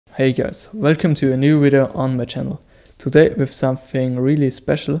Hey guys, welcome to a new video on my channel. Today with something really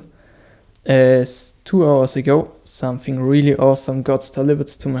special. As 2 hours ago, something really awesome got delivered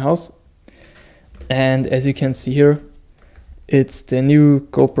to my house. And as you can see here, it's the new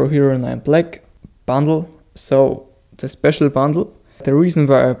GoPro Hero9 Black bundle. So the special bundle. The reason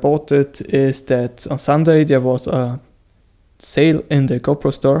why I bought it is that on Sunday there was a sale in the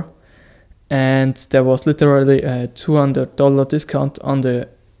GoPro store. And there was literally a $200 discount on the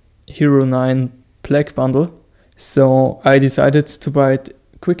Hero9 Black bundle. So I decided to buy it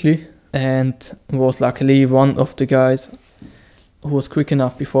quickly and was luckily one of the guys who was quick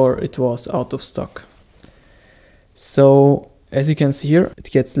enough before it was out of stock. So as you can see here,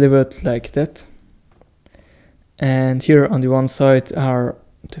 it gets delivered like that. And here on the one side are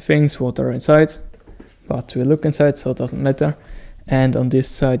the things what are inside, but we'll look inside so it doesn't matter. And on this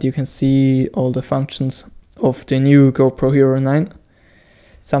side you can see all the functions of the new GoPro Hero 9.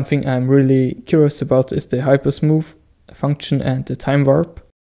 Something I'm really curious about is the hyper smooth function and the time warp.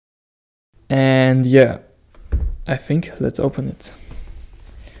 And yeah, I think let's open it.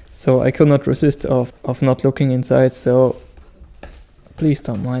 So I could not resist of not looking inside, so please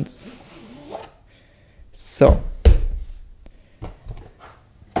don't mind. So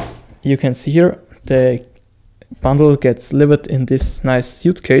you can see here the bundle gets delivered in this nice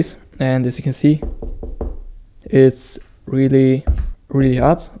suitcase, and as you can see it's really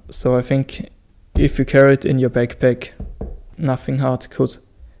hard. So I think if you carry it in your backpack, nothing hard could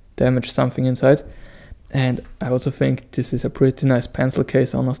damage something inside. And I also think this is a pretty nice pencil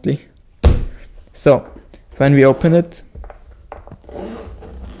case, honestly. So when we open it,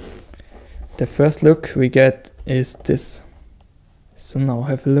 the first look we get is this. So now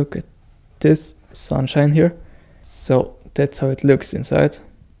have a look at this sunshine here. So that's how it looks inside.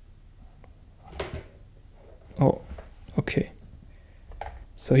 Oh, okay.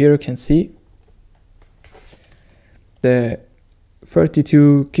 So here you can see the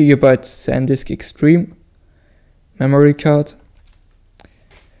 32 GB SanDisk Extreme memory card.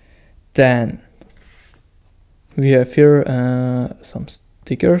 Then we have here some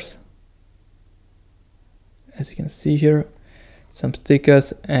stickers. As you can see here, some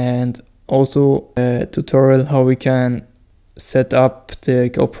stickers, and also a tutorial how we can set up the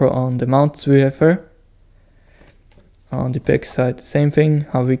GoPro on the mounts we have here. On the back side, the same thing,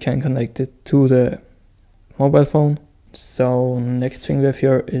 how we can connect it to the mobile phone. So next thing we have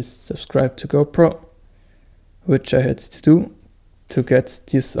here is subscribe to GoPro, which I had to do to get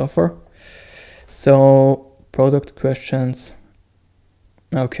this offer. So product questions.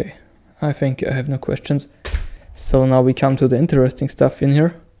 Okay, I think I have no questions. So now we come to the interesting stuff in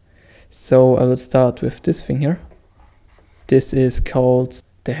here. So I will start with this thing here. This is called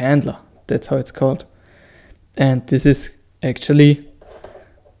the handler. That's how it's called. And this is actually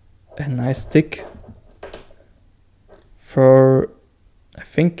a nice stick for, I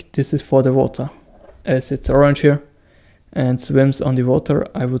think this is for the water, as it's orange here and swims on the water,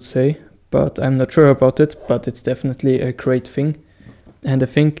 I would say, but I'm not sure about it, but it's definitely a great thing. And I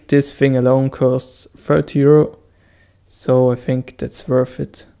think this thing alone costs 30 euro, so I think that's worth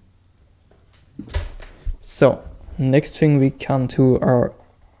it. So next thing we come to are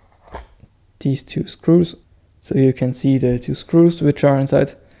these two screws. So you can see the two screws which are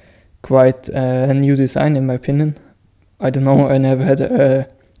inside. Quite a new design in my opinion. I don't know, I never had a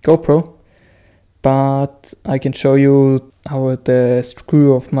GoPro, but I can show you how the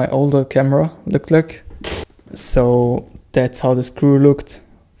screw of my older camera looked like. So that's how the screw looked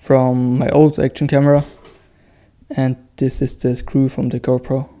from my old action camera, and this is the screw from the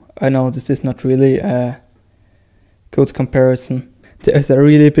GoPro. I know this is not really a good comparison. There's a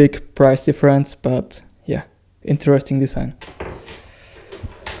really big price difference, but yeah, interesting design.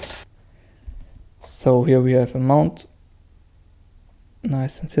 So here we have a mount,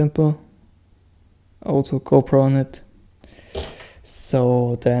 nice and simple, also GoPro on it.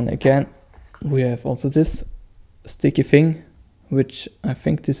 So then again we have also this sticky thing, which I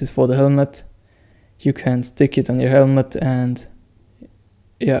think this is for the helmet. You can stick it on your helmet, and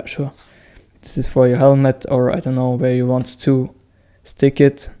yeah, sure, this is for your helmet, or I don't know where you want to stick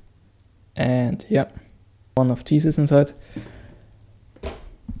it. And yeah, one of these is inside.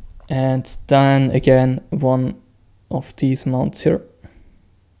 And then again one of these mounts here.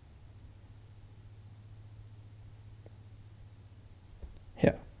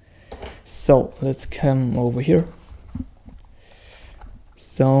 Yeah, so let's come over here.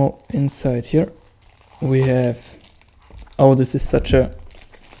 So inside here we have, oh, this is such a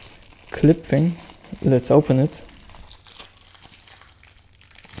clip thing. Let's open it.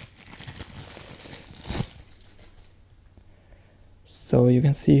 So you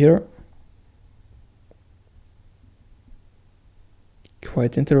can see here,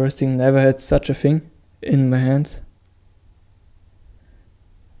 quite interesting, never had such a thing in my hands.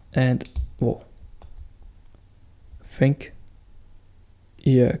 And whoa, I think,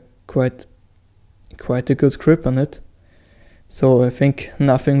 yeah, quite a good grip on it. So I think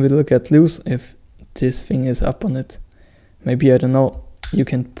nothing will get loose if this thing is up on it. Maybe, I don't know, you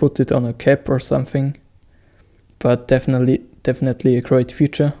can put it on a cap or something, but definitely a great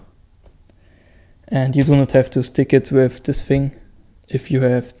feature. And you do not have to stick it with this thing if you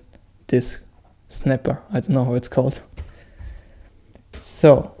have this snapper. I don't know how it's called.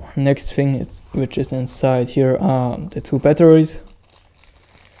 So next thing which is inside here are the 2 batteries.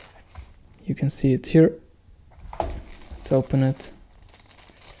 You can see it here. Let's open it.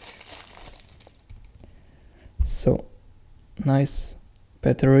 So nice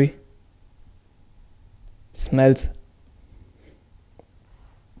battery. Smells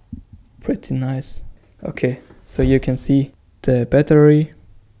pretty nice. Okay, so you can see the battery,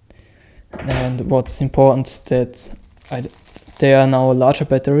 and what is important that they are now larger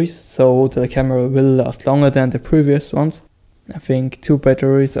batteries, so the camera will last longer than the previous ones. I think 2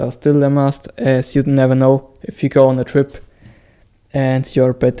 batteries are still a must, as you never know if you go on a trip and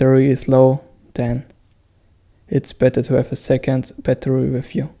your battery is low, then it's better to have a second battery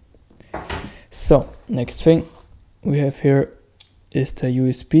with you. So next thing we have here is the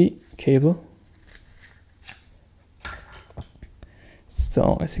USB cable.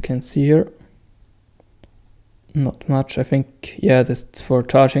 So as you can see here, not much. I think, yeah, that's for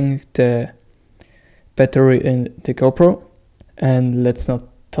charging the battery in the GoPro. And let's not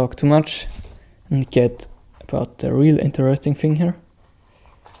talk too much and get about the real interesting thing here.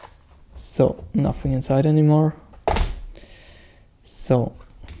 So nothing inside anymore. So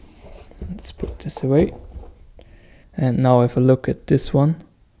let's put this away. And now if I look at this one,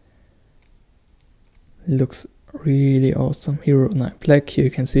 it looks really awesome. Hero9 Black, you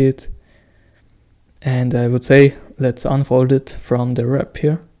can see it. And I would say let's unfold it from the wrap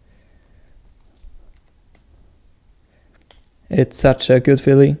here. It's such a good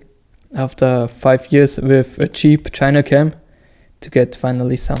feeling after 5 years with a cheap China cam to get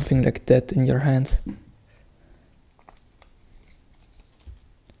finally something like that in your hands.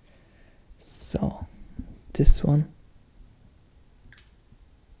 So this one,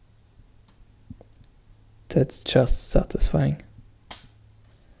 that's just satisfying.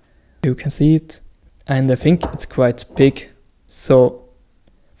 You can see it, and I think it's quite big. So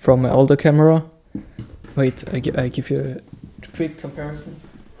from my older camera, wait, I give you a quick comparison.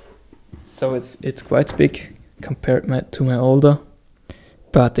 So it's quite big compared to my older,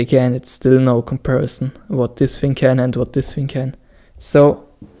 but again, it's still no comparison what this thing can and what this thing can. So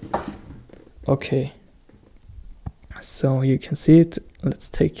okay, so you can see it. Let's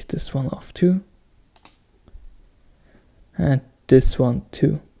take this one off too, and this one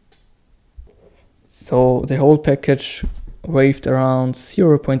too. So the whole package weighed around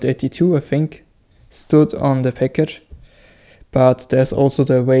 0.82, I think, stood on the package. But there's also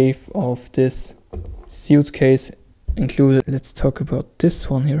the weight of this suitcase included. Let's talk about this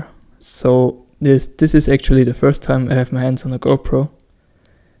one here. So this is actually the first time I have my hands on a GoPro,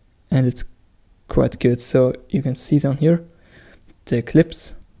 and it's quite good. So you can see down here the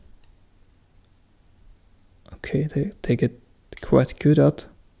clips. Okay, they get quite good out.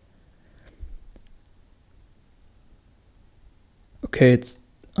 Okay,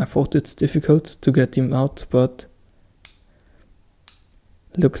 I thought it's difficult to get them out, but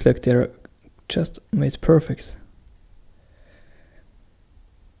looks like they're just made perfect.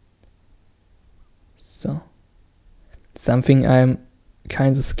 So something I'm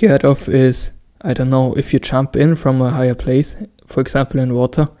kind of scared of is, I don't know, if you jump in from a higher place, for example in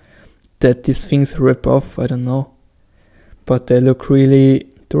water, that these things rip off, I don't know. But they look really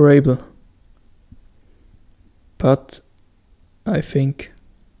durable. But I think,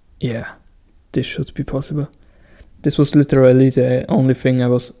 yeah, this should be possible. This was literally the only thing I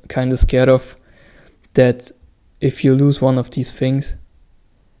was kind of scared of, that if you lose one of these things,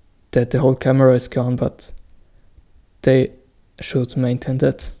 that the whole camera is gone, but they should maintain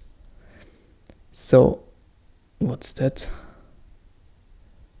that. So, what's that?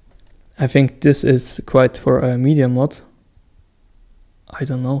 I think this is quite for a media mod. I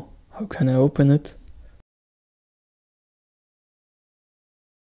don't know, how can I open it?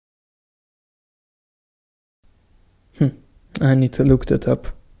 I need to look that up.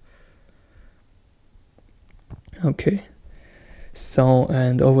 Okay. So,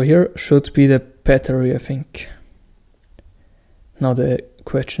 and over here should be the battery, I think. Now the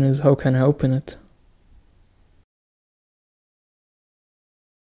question is, how can I open it?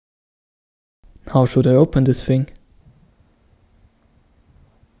 How should I open this thing?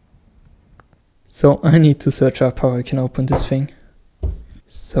 So I need to search up how I can open this thing.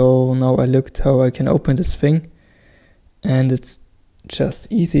 So now I looked how I can open this thing, and it's just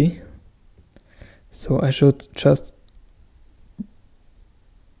easy. So I should just...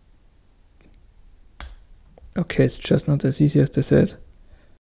 Okay, it's just not as easy as they said.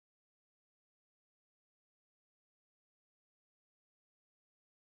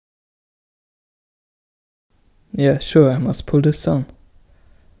 Yeah, sure, I must pull this down.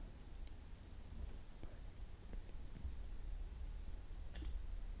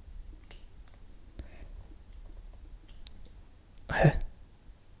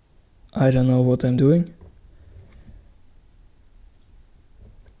 I don't know what I'm doing.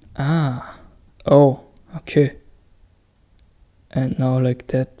 Ah, oh, okay. And now like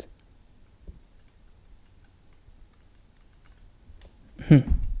that.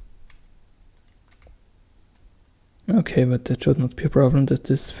 Okay, but that should not be a problem that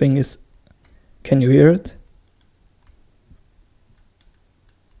this thing is... Can you hear it?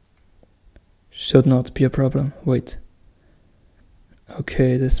 Should not be a problem. Wait.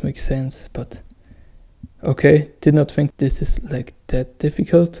 Okay, this makes sense, but... Okay, did not think this is like that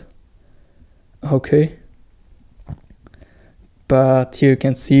difficult. Okay. But here you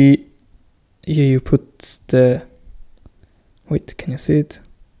can see... Here you put the... Wait, can you see it?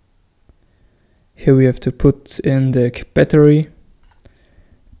 Here we have to put in the battery.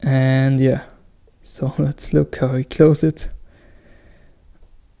 And yeah. So let's look how I close it.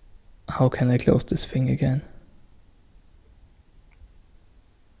 How can I close this thing again?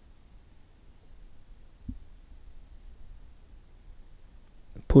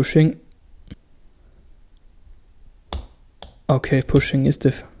 Pushing. Okay, pushing is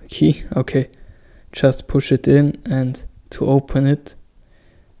the key. Okay, just push it in, and to open it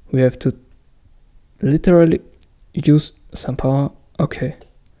we have to literally use some power. Okay,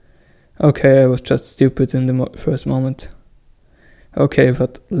 I was just stupid in the first moment. Okay,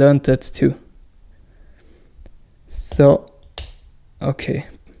 but learned that too. So, okay,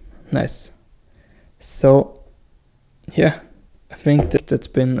 nice. So, yeah, I think that's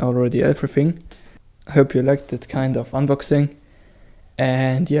been already everything. I hope you liked that kind of unboxing.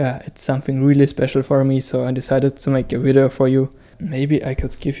 And yeah, it's something really special for me, so I decided to make a video for you. Maybe I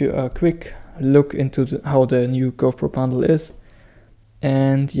could give you a quick look into how the new GoPro bundle is.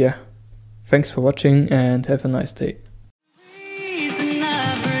 And yeah, thanks for watching and have a nice day.